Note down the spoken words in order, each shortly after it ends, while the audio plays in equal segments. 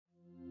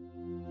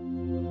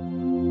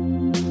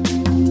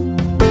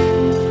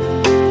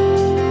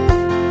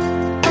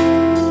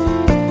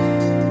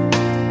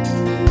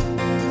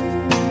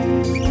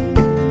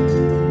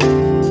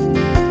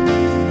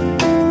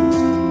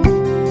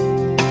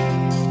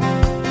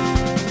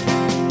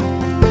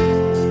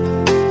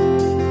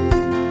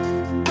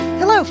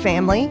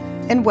family,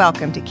 and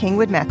welcome to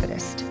Kingwood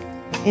Methodist.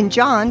 In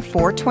John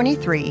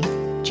 4:23,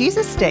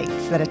 Jesus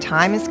states that a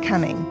time is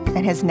coming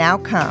and has now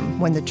come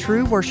when the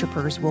true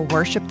worshipers will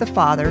worship the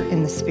Father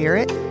in the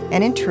Spirit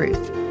and in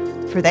truth,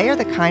 for they are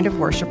the kind of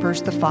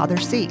worshipers the Father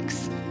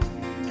seeks.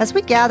 As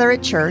we gather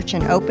at church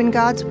and open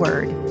God's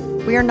Word,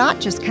 we are not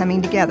just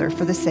coming together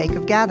for the sake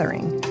of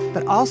gathering,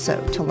 but also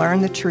to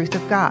learn the truth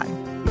of God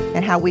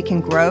and how we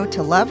can grow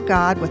to love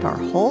God with our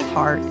whole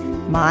heart,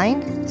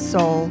 mind,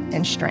 soul,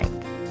 and strength.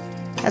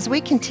 As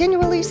we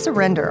continually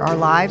surrender our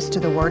lives to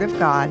the Word of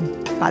God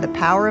by the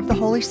power of the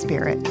Holy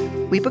Spirit,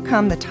 we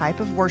become the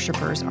type of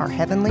worshipers our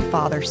Heavenly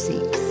Father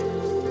seeks.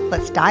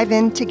 Let's dive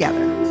in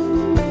together.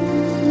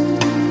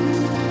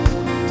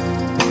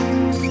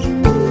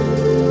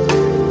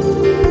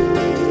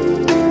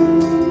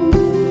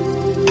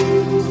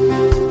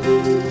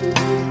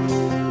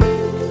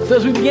 So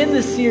as we begin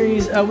this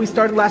series, we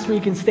started last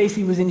week and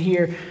Stacy was in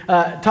here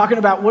talking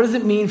about what does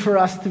it mean for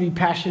us to be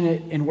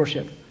passionate in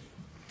worship?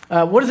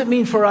 What does it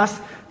mean for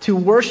us to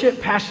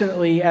worship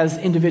passionately as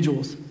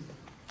individuals?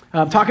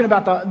 Talking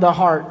about the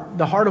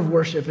heart of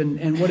worship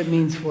and what it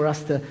means for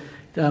us to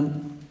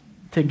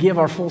give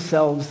our full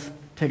selves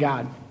to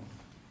God.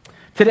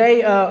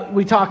 Today,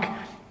 we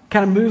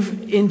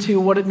move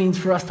into what it means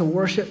for us to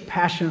worship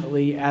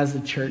passionately as a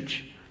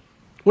church.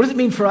 What does it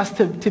mean for us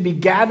to be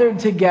gathered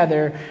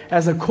together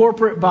as a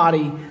corporate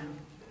body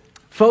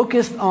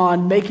focused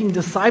on making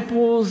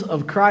disciples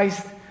of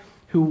Christ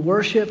who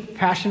worship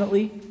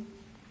passionately,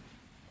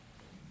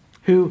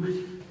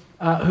 who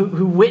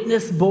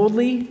witness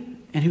boldly,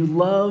 and who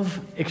love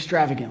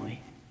extravagantly?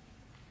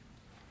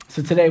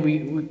 So today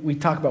we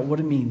talk about what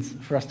it means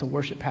for us to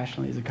worship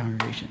passionately as a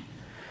congregation.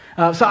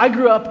 So I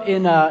grew up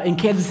in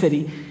Kansas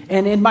City,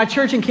 and in my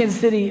church in Kansas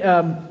City,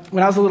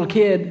 when I was a little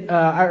kid,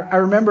 I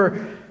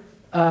remember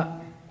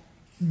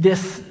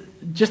this,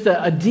 just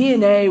a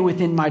DNA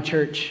within my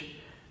church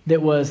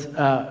that was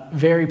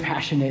very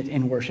passionate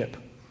in worship.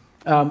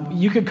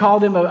 You could call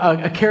them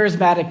a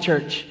charismatic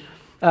church.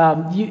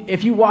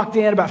 If you walked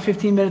in about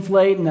 15 minutes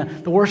late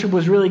and the worship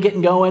was really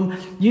getting going,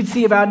 you'd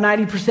see about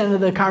 90% of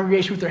the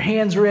congregation with their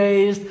hands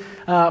raised,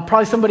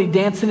 probably somebody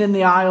dancing in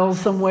the aisles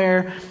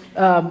somewhere.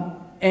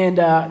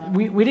 And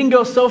we didn't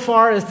go so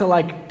far as to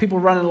like people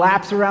running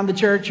laps around the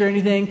church or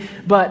anything,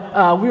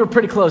 but we were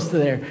pretty close to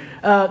there.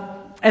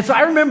 And so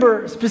I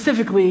remember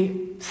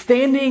specifically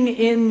standing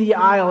in the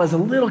aisle as a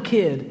little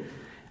kid,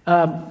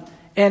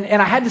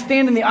 and I had to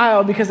stand in the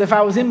aisle because if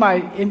I was in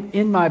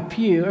my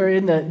pew or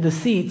in the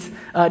seats,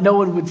 no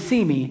one would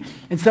see me.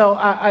 And so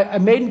I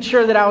made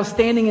sure that I was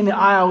standing in the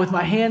aisle with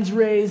my hands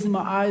raised and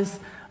my eyes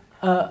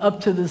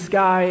up to the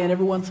sky, and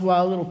every once in a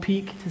while a little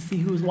peek to see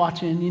who was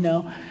watching, you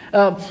know.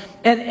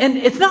 And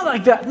it's not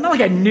like that. Not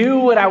like I knew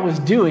what I was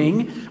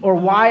doing or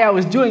why I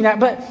was doing that,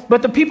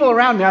 but the people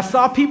around me, I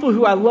saw people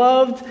who I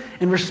loved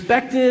and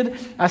respected.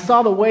 I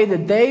saw the way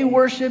that they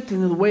worshiped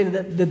and the way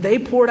that they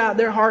poured out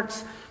their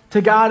hearts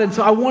to God, and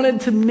so I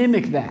wanted to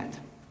mimic that.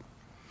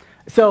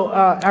 So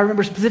I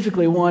remember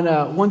specifically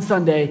one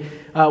Sunday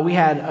we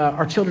had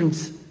our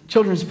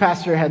children's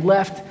pastor had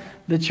left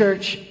the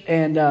church,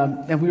 and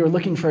we were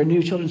looking for a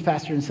new children's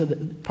pastor, and so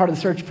part of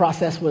the search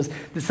process was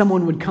that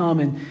someone would come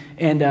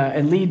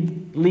and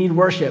lead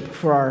worship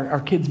for our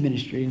kids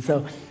ministry. And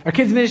so our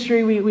kids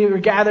ministry, we were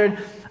gathered,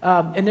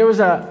 and there was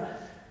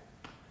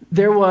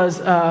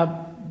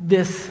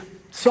this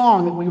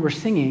song that we were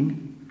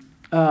singing,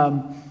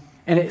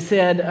 and it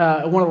said,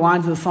 one of the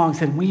lines of the song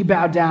said, "We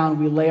bow down,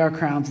 we lay our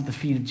crowns at the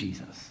feet of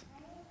Jesus."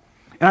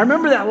 And I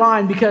remember that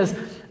line because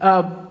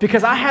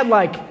I had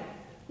like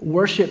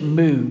worship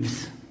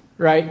moves,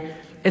 right?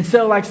 And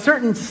so like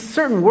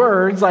certain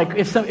words, like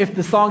if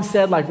the song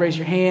said like raise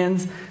your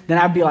hands, then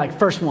I'd be like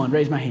first one,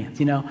 raise my hands,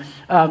 you know.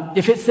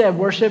 If it said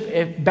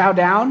worship, bow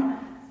down,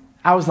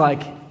 I was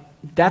like,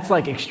 that's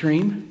like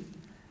extreme.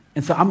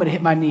 And so I'm going to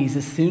hit my knees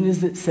as soon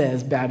as it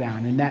says bow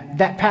down. And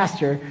that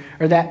pastor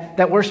or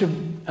that worship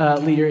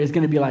leader is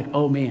going to be like,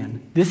 oh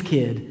man, this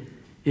kid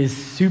is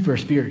super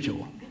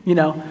spiritual, you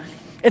know.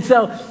 And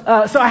so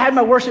I had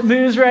my worship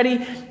moves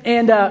ready,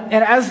 and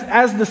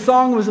as the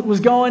song was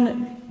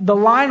going, the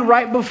line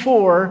right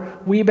before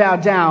we bow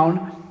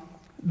down,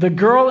 the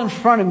girl in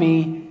front of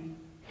me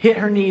hit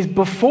her knees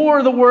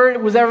before the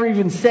word was ever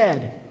even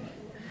said.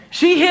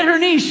 She hit her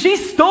knees. She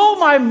stole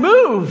my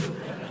move.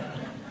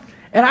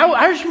 And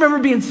I just remember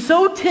being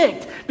so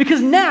ticked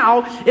because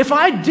now if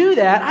I do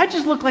that, I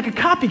just look like a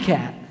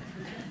copycat,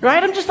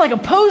 right? I'm just like a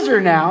poser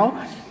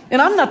now.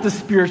 And I'm not the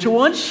spiritual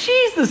one.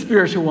 She's the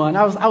spiritual one.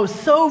 I was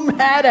so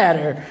mad at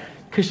her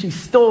because she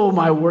stole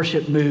my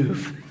worship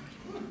move.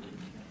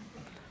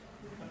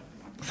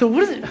 So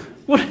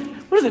what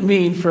does it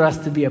mean for us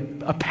to be a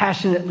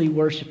passionately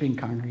worshiping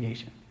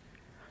congregation?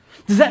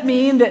 Does that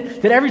mean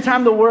that every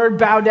time the word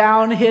bow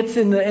down hits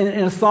in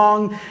a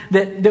song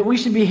that we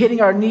should be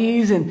hitting our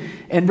knees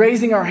and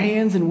raising our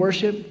hands in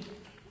worship?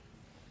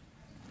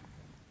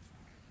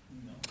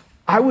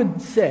 I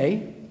would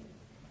say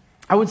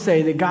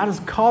that God is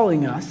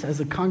calling us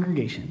as a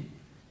congregation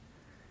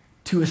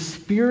to a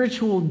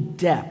spiritual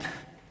depth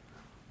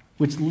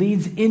which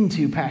leads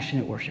into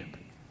passionate worship.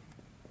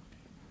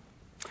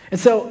 And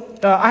so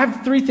I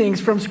have three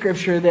things from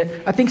Scripture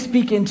that I think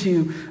speak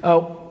into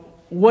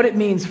what it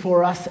means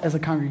for us as a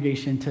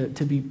congregation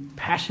to be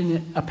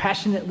a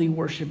passionately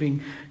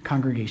worshiping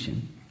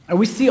congregation. And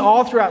we see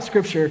all throughout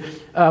Scripture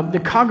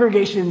the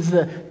congregations,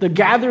 the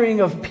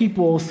gathering of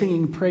people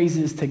singing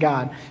praises to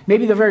God.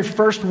 Maybe the very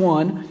first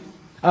one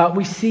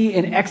we see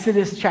in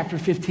Exodus chapter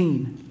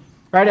 15,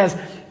 right?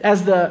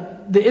 As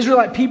the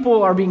Israelite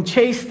people are being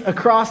chased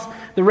across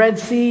the Red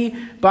Sea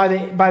by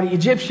the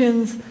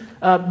Egyptians,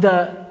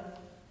 the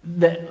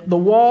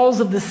walls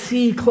of the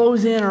sea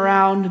close in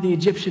around the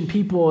Egyptian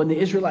people, and the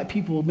Israelite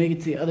people make it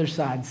to the other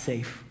side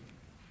safe.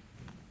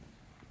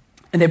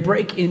 And they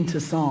break into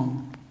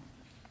song.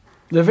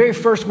 The very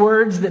first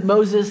words that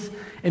Moses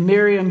and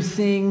Miriam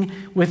sing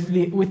with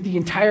the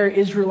entire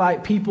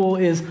Israelite people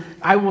is,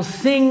 "I will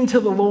sing to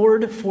the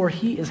Lord, for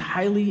he is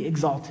highly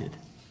exalted."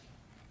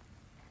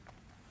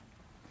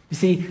 You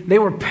see, they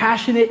were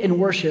passionate in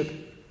worship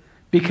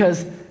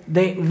because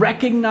they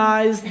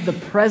recognized the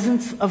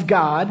presence of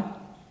God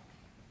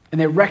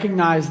and they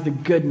recognized the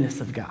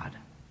goodness of God.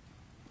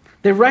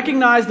 They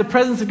recognized the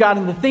presence of God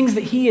and the things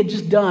that he had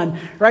just done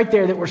right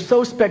there that were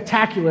so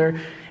spectacular,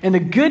 and the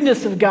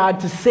goodness of God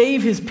to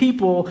save his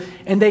people,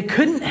 and they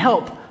couldn't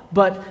help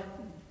but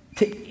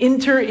to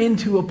enter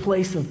into a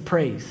place of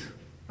praise,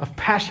 of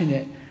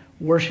passionate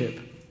worship.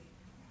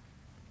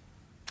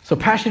 So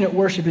passionate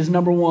worship is,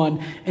 number one,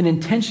 an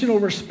intentional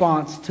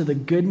response to the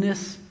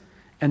goodness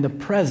and the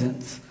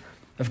presence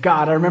of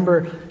God. I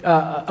remember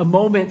a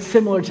moment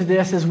similar to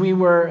this as we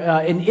were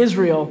in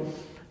Israel,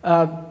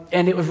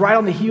 and it was right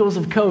on the heels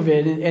of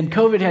COVID, and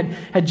COVID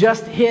had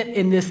just hit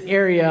in this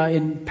area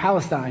in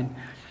Palestine,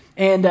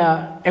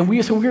 and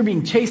we were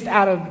being chased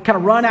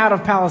run out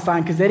of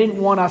Palestine because they didn't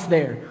want us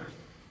there.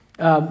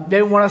 They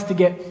didn't want us to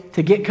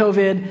get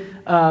COVID,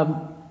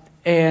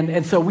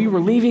 and so we were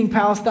leaving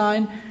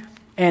Palestine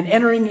and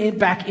entering it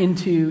back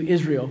into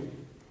Israel.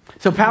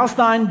 So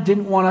Palestine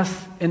didn't want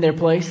us in their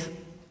place.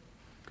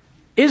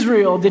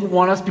 Israel didn't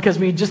want us because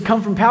we had just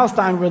come from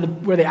Palestine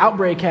where the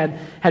outbreak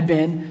had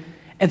been.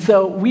 And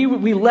so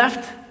we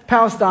left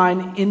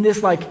Palestine in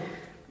this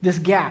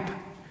gap,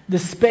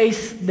 this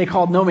space they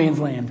called no man's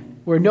land,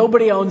 where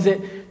nobody owns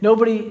it,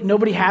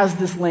 nobody has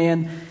this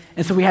land.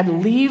 And so we had to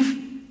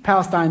leave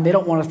Palestine. They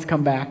don't want us to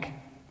come back.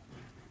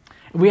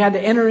 We had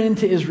to enter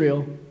into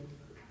Israel,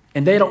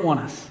 and they don't want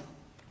us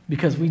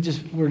because we're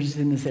just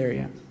in this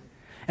area.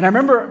 And I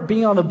remember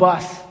being on the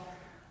bus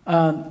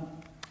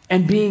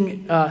and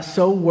being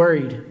so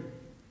worried,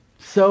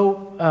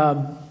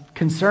 so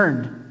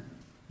concerned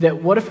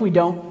that what if we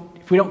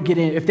don't get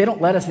in, if they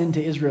don't let us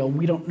into Israel,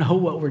 we don't know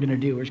what we're going to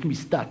do. We're just going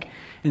to be stuck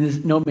in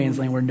this no man's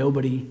land where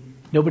nobody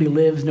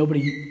lives,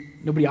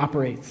 nobody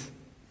operates.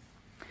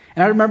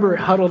 And I remember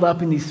huddled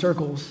up in these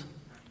circles,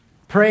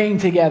 praying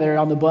together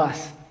on the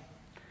bus.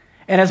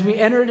 And as we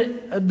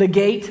entered the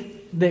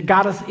gate that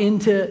got us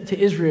into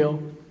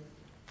Israel,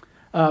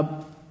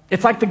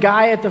 it's like the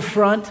guy at the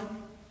front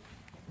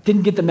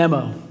didn't get the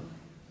memo.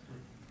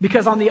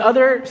 Because on the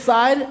other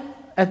side,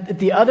 at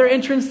the other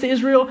entrance to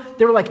Israel,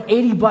 there were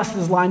 80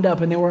 buses lined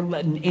up and they weren't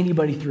letting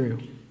anybody through.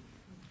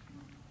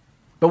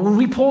 But when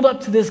we pulled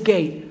up to this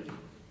gate,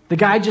 the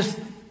guy just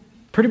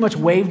pretty much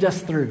waved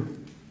us through.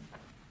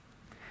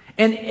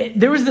 And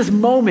there was this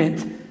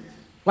moment,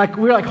 we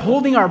were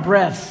holding our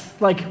breaths,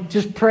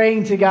 just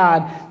praying to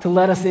God to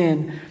let us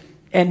in.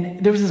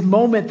 And there was this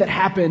moment that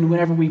happened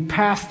whenever we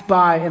passed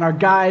by and our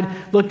guide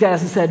looked at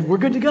us and said, "We're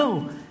good to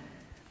go."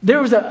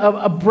 There was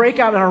a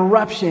breakout, an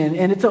eruption,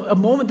 and it's a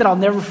moment that I'll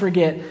never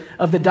forget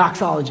of the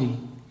doxology.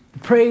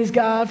 Praise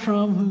God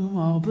from whom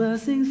all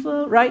blessings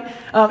flow, right?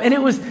 And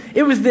it was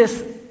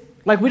this,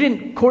 we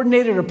didn't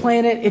coordinate it or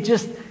plan it.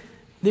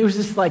 There was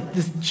just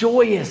this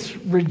joyous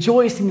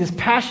rejoicing, this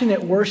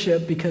passionate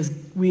worship because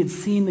we had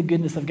seen the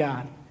goodness of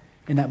God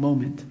in that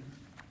moment.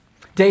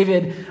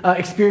 David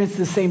experienced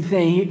the same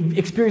thing. He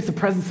experienced the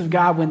presence of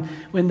God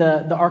when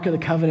the Ark of the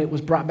Covenant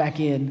was brought back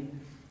in.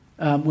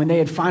 When they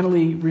had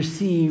finally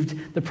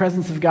received the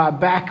presence of God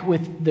back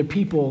with their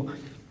people,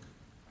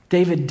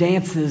 David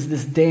dances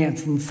this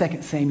dance in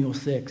 2 Samuel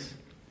 6.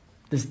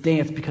 This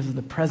dance because of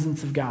the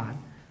presence of God.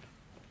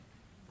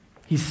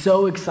 He's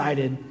so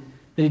excited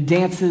that he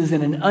dances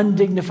in an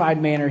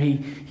undignified manner.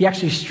 He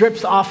actually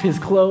strips off his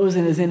clothes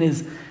and is in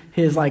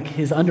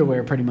his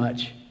underwear pretty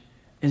much.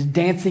 Is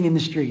dancing in the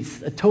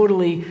streets. A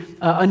totally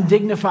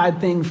undignified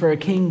thing for a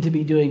king to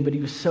be doing, but he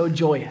was so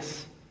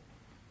joyous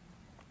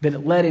that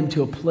it led him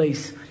to a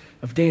place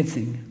of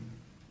dancing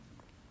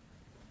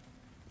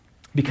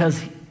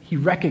because he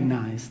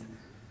recognized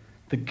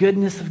the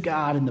goodness of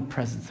God and the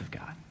presence of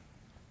God.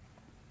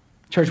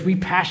 Church, we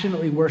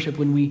passionately worship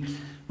when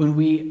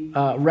we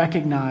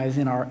recognize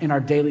in our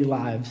daily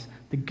lives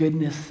the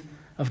goodness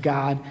of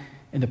God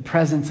and the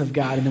presence of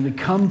God, and then we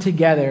come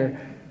together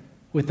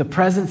with the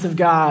presence of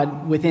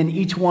God within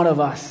each one of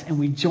us, and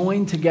we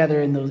join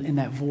together in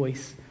that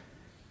voice,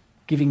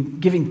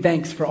 giving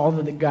thanks for all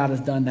that God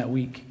has done that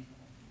week.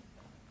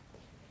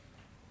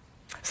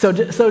 So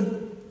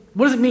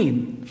What does it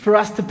mean for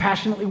us to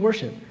passionately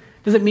worship?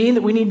 Does it mean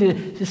that we need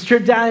to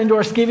strip down into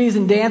our skivvies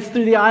and dance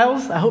through the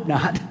aisles? I hope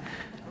not.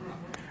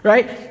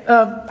 Right?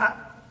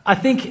 I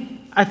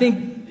think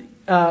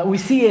we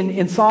see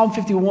in Psalm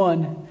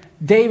 51,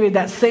 David,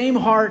 that same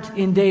heart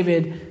in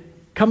David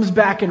comes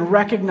back and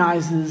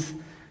recognizes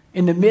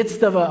in the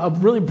midst of a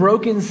really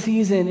broken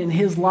season in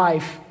his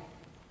life,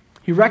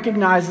 he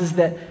recognizes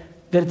that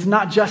it's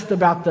not just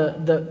about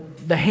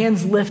the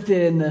hands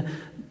lifted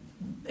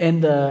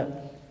and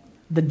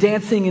the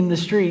dancing in the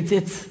streets.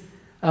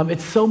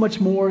 It's so much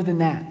more than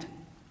that.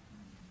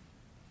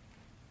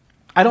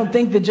 I don't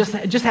think that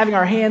just having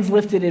our hands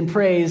lifted in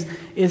praise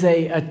is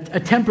a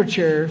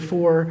temperature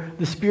for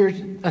a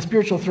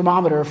spiritual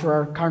thermometer for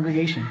our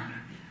congregation.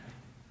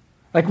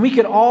 Like we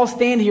could all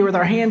stand here with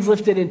our hands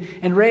lifted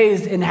and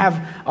raised and have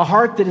a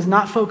heart that is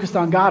not focused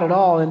on God at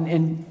all,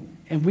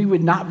 and we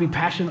would not be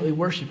passionately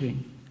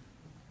worshiping.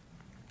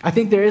 I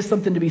think there is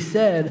something to be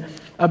said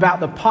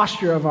about the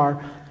posture of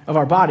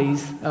our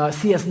bodies.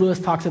 C.S. Lewis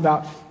talks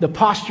about the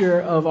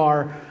posture of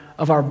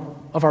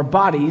our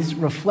bodies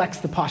reflects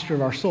the posture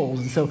of our souls.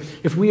 And so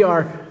if we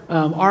are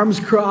arms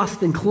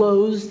crossed and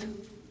closed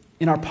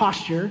in our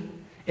posture,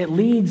 it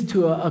leads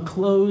to a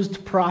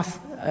closed process.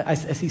 I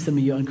see some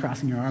of you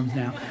uncrossing your arms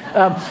now.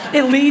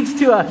 It leads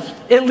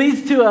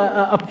to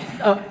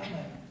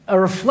a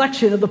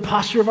reflection of the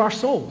posture of our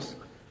souls.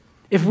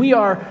 If we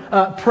are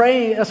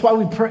praying, that's why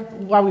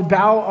we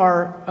bow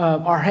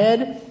our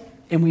head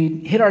and we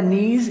hit our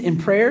knees in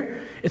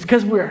prayer. It's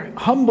because we're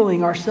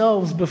humbling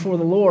ourselves before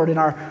the Lord, and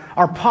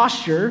our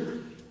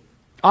posture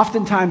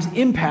oftentimes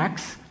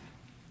impacts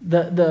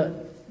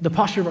the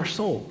posture of our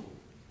soul.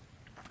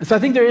 And so I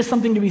think there is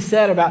something to be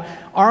said about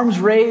arms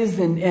raised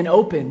and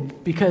open,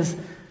 because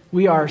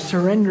we are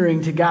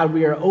surrendering to God.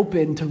 We are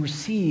open to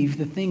receive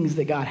the things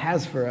that God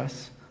has for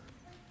us.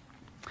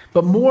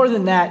 But more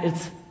than that,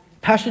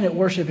 passionate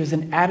worship is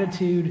an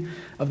attitude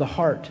of the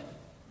heart.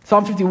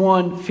 Psalm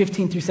 51,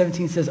 15 through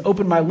 17 says,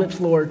 "Open my lips,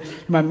 Lord,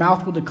 and my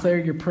mouth will declare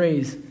your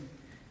praise.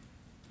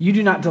 You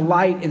do not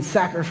delight in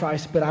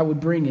sacrifice, but I would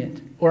bring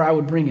it.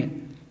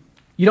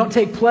 You don't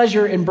take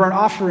pleasure in burnt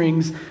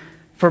offerings.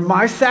 For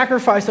my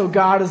sacrifice, O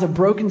God, is a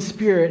broken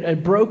spirit, a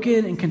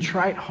broken and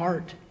contrite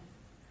heart.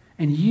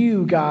 And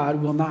you,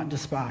 God, will not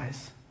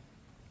despise."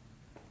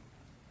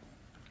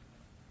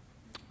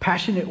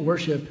 Passionate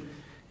worship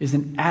is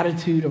an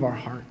attitude of our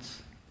hearts.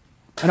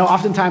 I know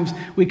oftentimes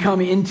we come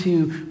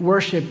into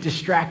worship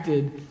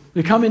distracted.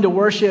 We come into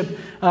worship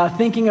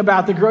thinking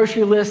about the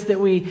grocery list that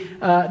we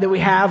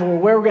have, or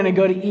where we're going to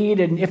go to eat,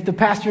 and if the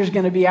pastor is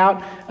going to be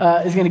out,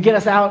 is going to get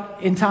us out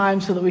in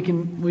time so that we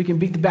can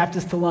beat the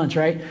Baptist to lunch,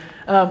 right?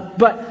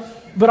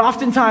 But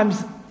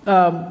oftentimes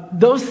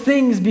those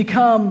things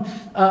become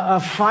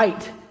a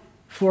fight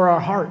for our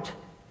heart,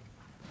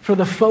 for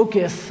the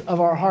focus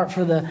of our heart,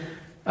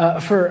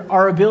 for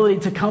our ability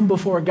to come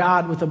before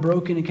God with a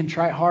broken and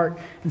contrite heart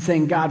and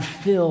saying, "God,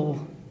 fill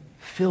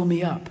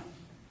me up."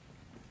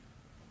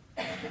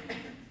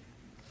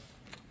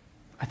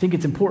 I think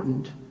it's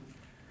important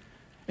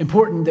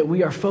that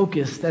we are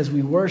focused as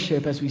we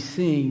worship, as we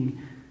sing,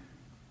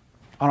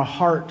 on a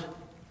heart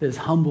that is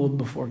humbled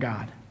before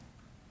God.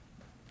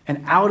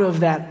 And out of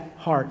that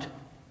heart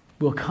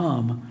will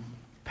come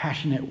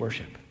passionate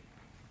worship.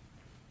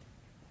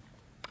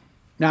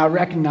 Now, I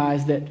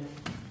recognize that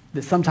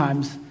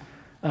sometimes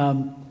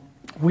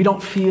we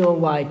don't feel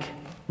like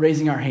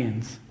raising our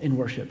hands in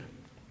worship.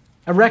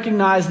 I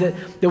recognize that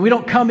we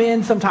don't come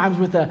in sometimes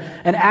with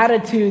an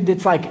attitude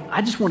that's like,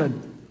 I just want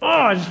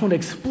to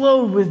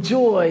explode with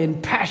joy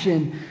and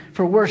passion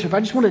for worship. I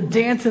just want to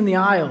dance in the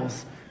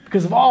aisles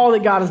because of all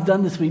that God has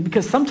done this week.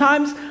 Because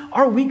sometimes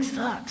our week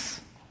sucks.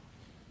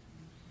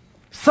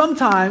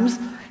 Sometimes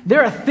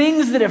there are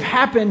things that have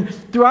happened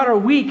throughout our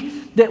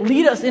week that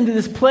lead us into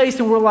this place,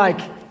 and we're like,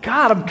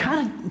 "God, I'm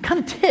kind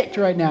of ticked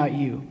right now at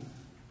you."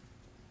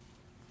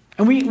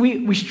 And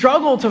we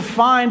struggle to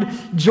find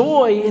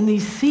joy in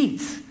these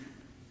seats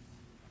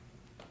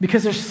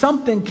because there's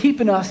something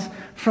keeping us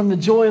from the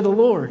joy of the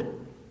Lord.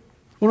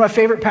 One of my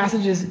favorite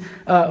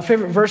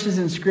favorite verses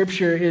in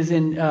Scripture is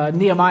in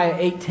Nehemiah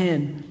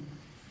 8:10.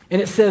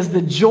 And it says,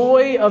 "The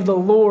joy of the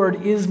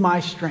Lord is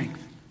my strength."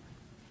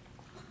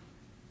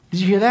 Did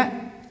you hear that?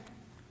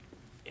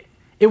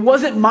 It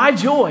wasn't my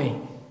joy.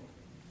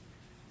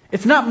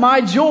 It's not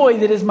my joy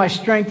that is my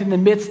strength in the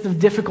midst of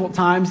difficult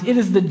times. It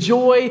is the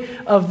joy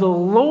of the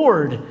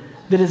Lord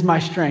that is my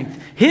strength.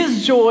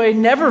 His joy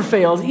never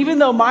fails. Even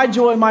though my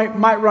joy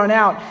might run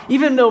out,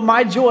 even though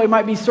my joy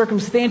might be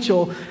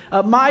circumstantial,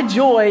 my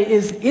joy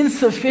is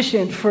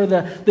insufficient for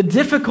the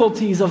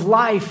difficulties of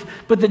life.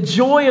 But the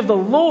joy of the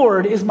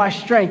Lord is my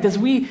strength. As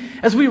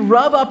we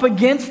rub up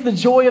against the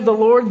joy of the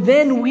Lord,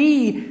 then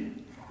we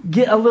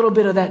get a little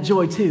bit of that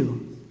joy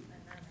too.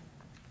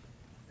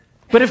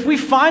 But if we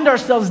find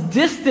ourselves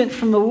distant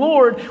from the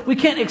Lord, we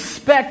can't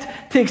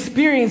expect to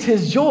experience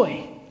His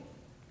joy.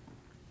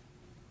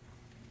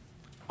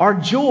 Our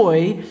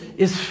joy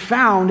is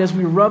found as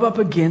we rub up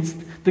against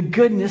the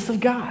goodness of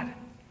God.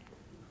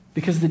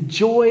 Because the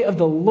joy of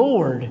the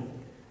Lord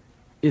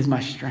is my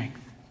strength.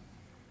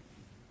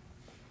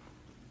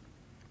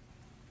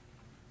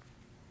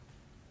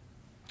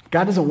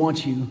 God doesn't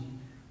want you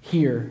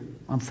here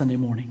on Sunday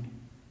morning.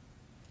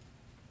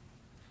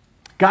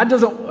 God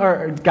does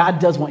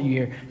want you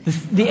here.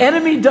 The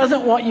enemy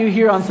doesn't want you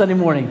here on Sunday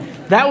morning.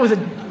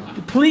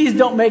 Please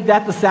don't make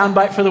that the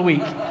soundbite for the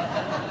week.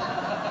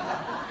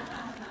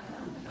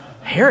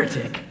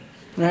 Heretic,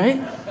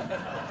 right?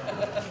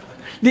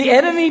 The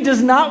enemy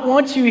does not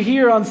want you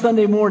here on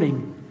Sunday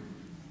morning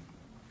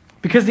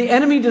because the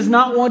enemy does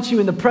not want you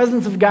in the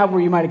presence of God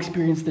where you might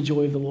experience the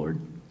joy of the Lord.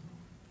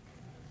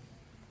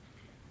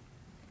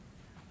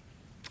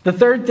 The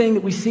third thing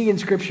that we see in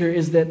Scripture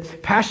is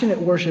that passionate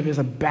worship is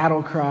a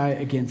battle cry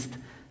against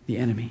the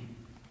enemy.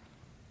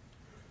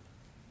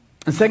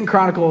 In 2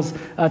 Chronicles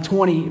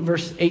 20,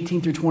 verse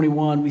 18 through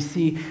 21, we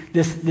see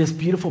this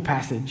beautiful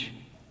passage.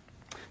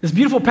 This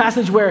beautiful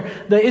passage where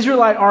the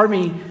Israelite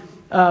army,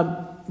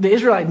 the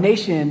Israelite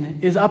nation,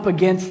 is up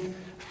against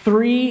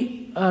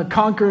three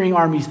conquering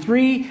armies.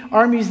 Three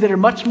armies that are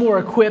much more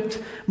equipped,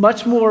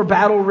 much more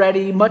battle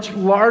ready, much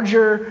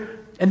larger,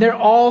 and they're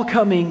all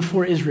coming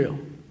for Israel.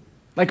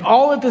 Like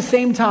all at the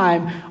same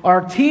time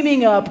are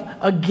teaming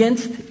up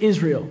against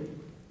Israel.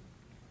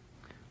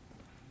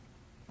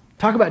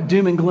 Talk about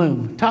doom and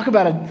gloom. Talk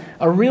about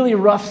a really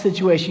rough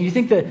situation. You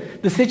think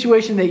the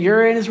situation that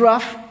you're in is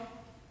rough?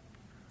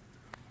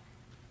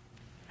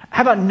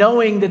 How about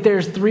knowing that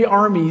there's three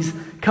armies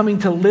coming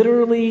to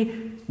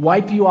literally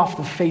wipe you off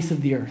the face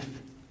of the earth?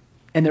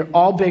 And they're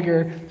all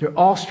bigger, they're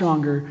all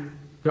stronger,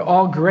 they're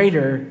all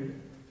greater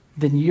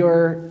than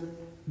your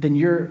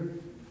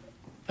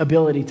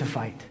ability to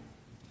fight.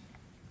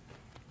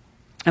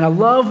 And I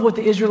love what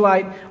the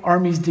Israelite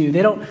armies do.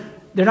 They're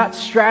not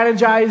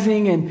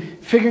strategizing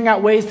and figuring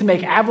out ways to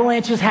make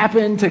avalanches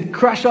happen, to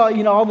crush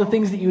all the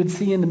things that you would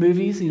see in the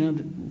movies. You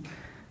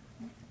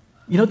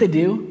know what they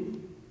do?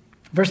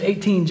 Verse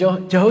 18,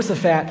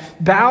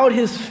 Jehoshaphat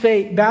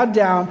bowed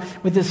down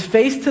with his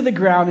face to the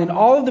ground, and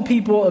all of the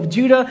people of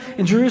Judah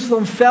and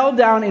Jerusalem fell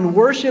down in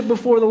worship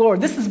before the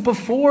Lord. This is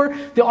before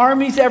the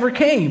armies ever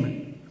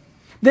came.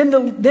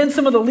 Then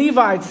some of the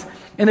Levites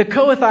and the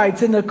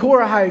Kohathites and the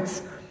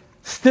Korahites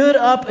stood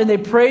up and they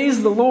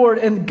praised the Lord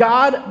and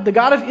God, the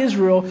God of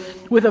Israel,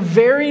 with a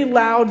very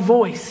loud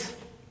voice.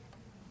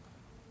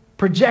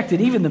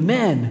 Projected, even the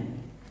men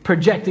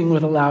projecting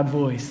with a loud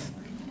voice.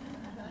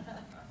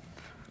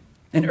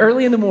 And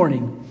early in the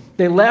morning,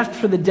 they left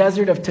for the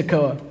desert of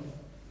Tekoa.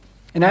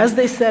 And as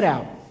they set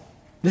out,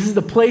 this is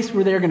the place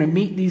where they're going to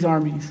meet these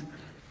armies.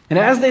 And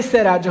as they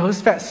set out,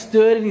 Jehoshaphat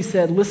stood and he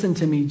said, "Listen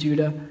to me,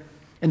 Judah,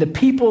 and the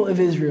people of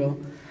Israel.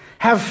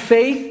 Have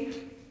faith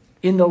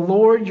in the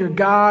Lord your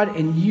God,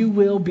 and you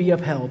will be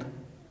upheld.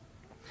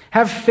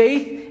 Have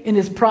faith in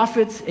his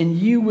prophets, and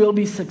you will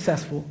be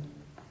successful."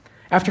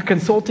 After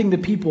consulting the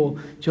people,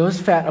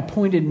 Jehoshaphat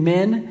appointed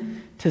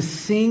men to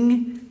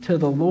sing to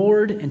the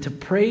Lord and to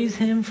praise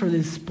him for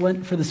the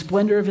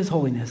splendor of his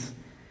holiness.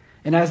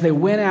 And as they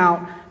went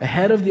out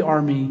ahead of the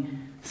army,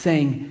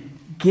 saying,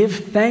 "Give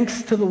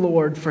thanks to the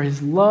Lord, for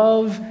his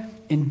love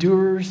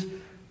endures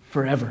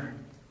forever."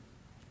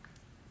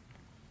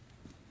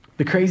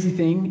 The crazy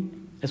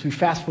thing, as we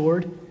fast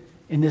forward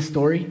in this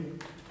story,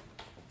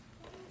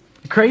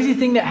 the crazy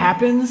thing that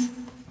happens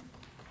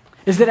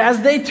is that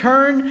as they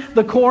turn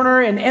the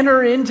corner and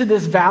enter into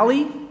this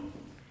valley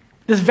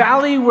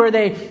where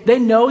they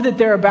know that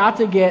they're about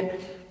to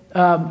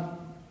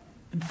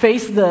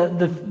face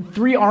the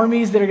three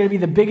armies that are going to be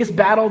the biggest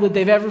battle that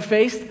they've ever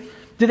faced,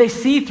 do they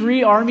see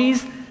three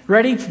armies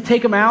ready to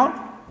take them out?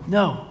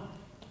 No.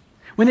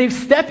 When they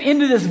step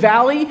into this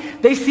valley,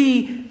 they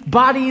see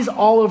bodies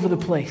all over the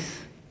place.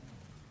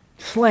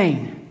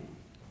 Slain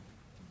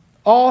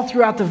all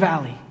throughout the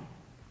valley.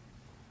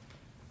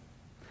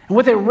 And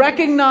what they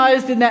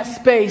recognized in that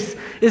space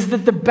is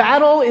that the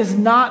battle is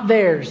not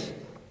theirs.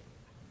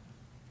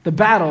 The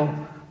battle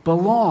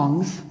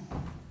belongs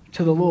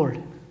to the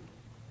Lord.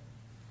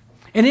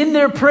 And in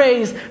their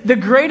praise, the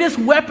greatest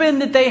weapon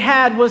that they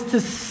had was to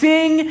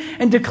sing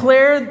and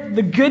declare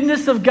the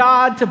goodness of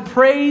God, to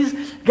praise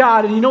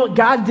God. And you know what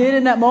God did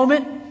in that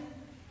moment?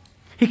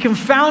 He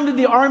confounded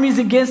the armies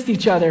against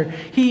each other.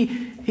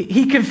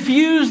 He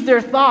confused their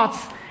thoughts,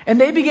 and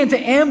they began to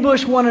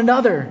ambush one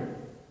another.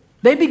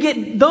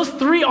 Those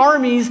three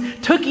armies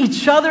took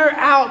each other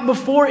out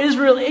before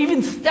Israel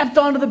even stepped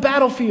onto the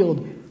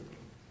battlefield.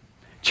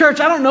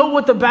 Church, I don't know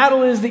what the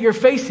battle is that you're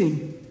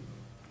facing,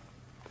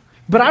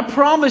 but I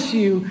promise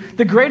you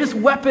the greatest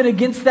weapon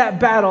against that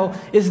battle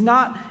is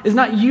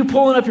not you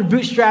pulling up your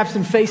bootstraps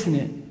and facing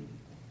it.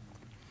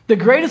 The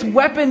greatest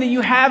weapon that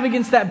you have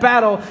against that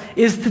battle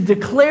is to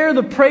declare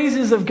the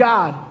praises of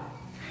God.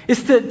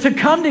 It's to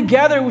come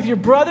together with your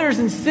brothers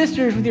and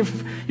sisters, with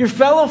your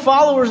fellow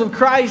followers of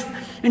Christ,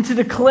 and to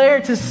declare,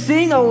 to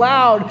sing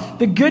aloud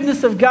the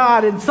goodness of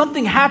God. And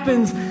something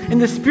happens in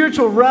the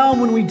spiritual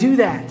realm when we do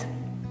that.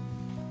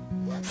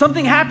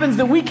 Something happens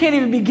that we can't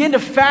even begin to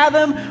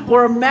fathom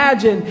or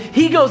imagine.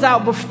 He goes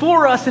out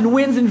before us and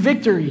wins in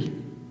victory.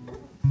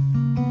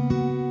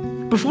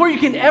 Before you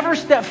can ever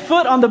step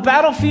foot on the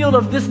battlefield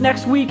of this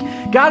next week,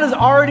 God is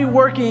already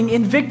working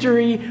in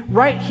victory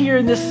right here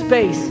in this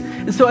space.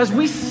 And so as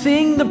we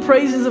sing the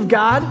praises of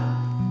God,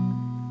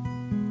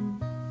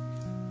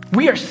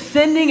 we are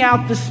sending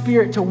out the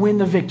Spirit to win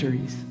the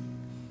victories.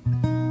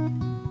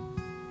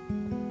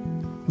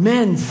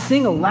 Men,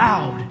 sing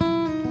aloud,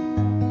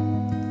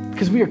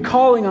 because we are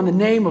calling on the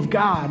name of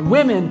God.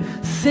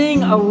 Women,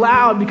 sing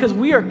aloud, because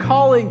we are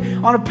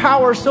calling on a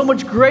power so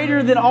much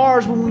greater than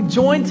ours when we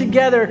join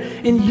together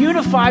in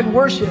unified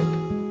worship.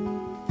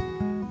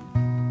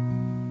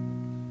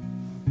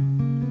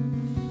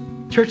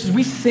 Church, as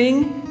we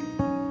sing,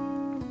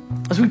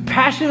 as we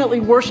passionately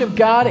worship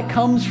God, it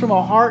comes from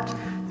a heart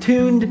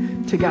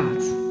tuned to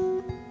God's.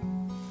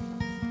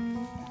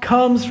 It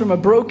comes from a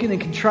broken and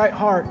contrite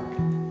heart.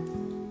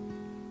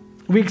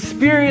 We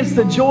experience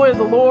the joy of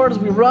the Lord as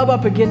we rub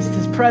up against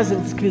His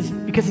presence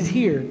because He's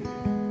here.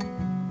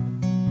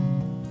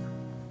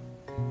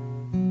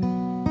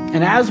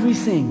 And as we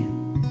sing,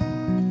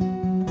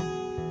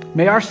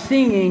 may our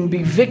singing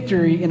be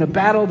victory in a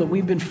battle that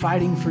we've been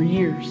fighting for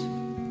years,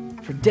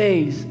 for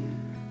days,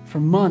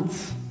 for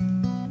months,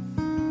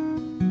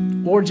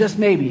 or just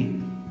maybe.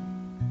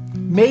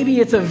 Maybe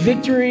it's a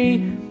victory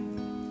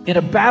in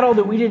a battle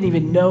that we didn't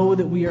even know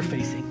that we are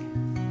facing.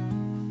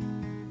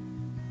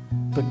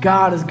 But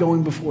God is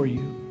going before you,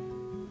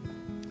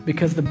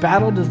 because the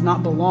battle does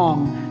not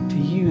belong to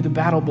you. The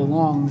battle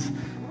belongs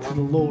to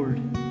the Lord.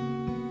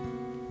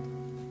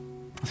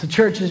 So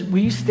church, will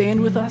you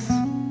stand with us?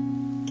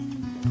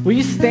 Will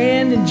you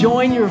stand and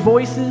join your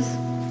voices?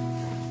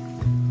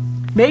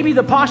 Maybe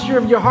the posture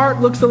of your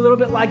heart looks a little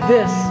bit like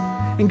this,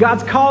 and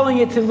God's calling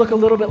it to look a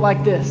little bit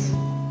like this.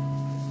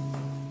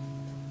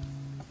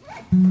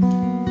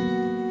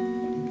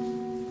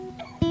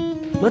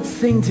 Let's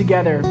sing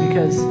together,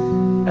 because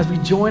as we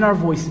join our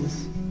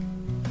voices,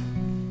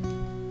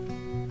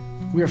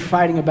 we are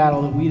fighting a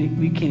battle that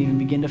we can't even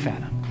begin to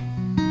fathom.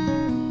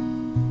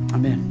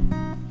 Amen.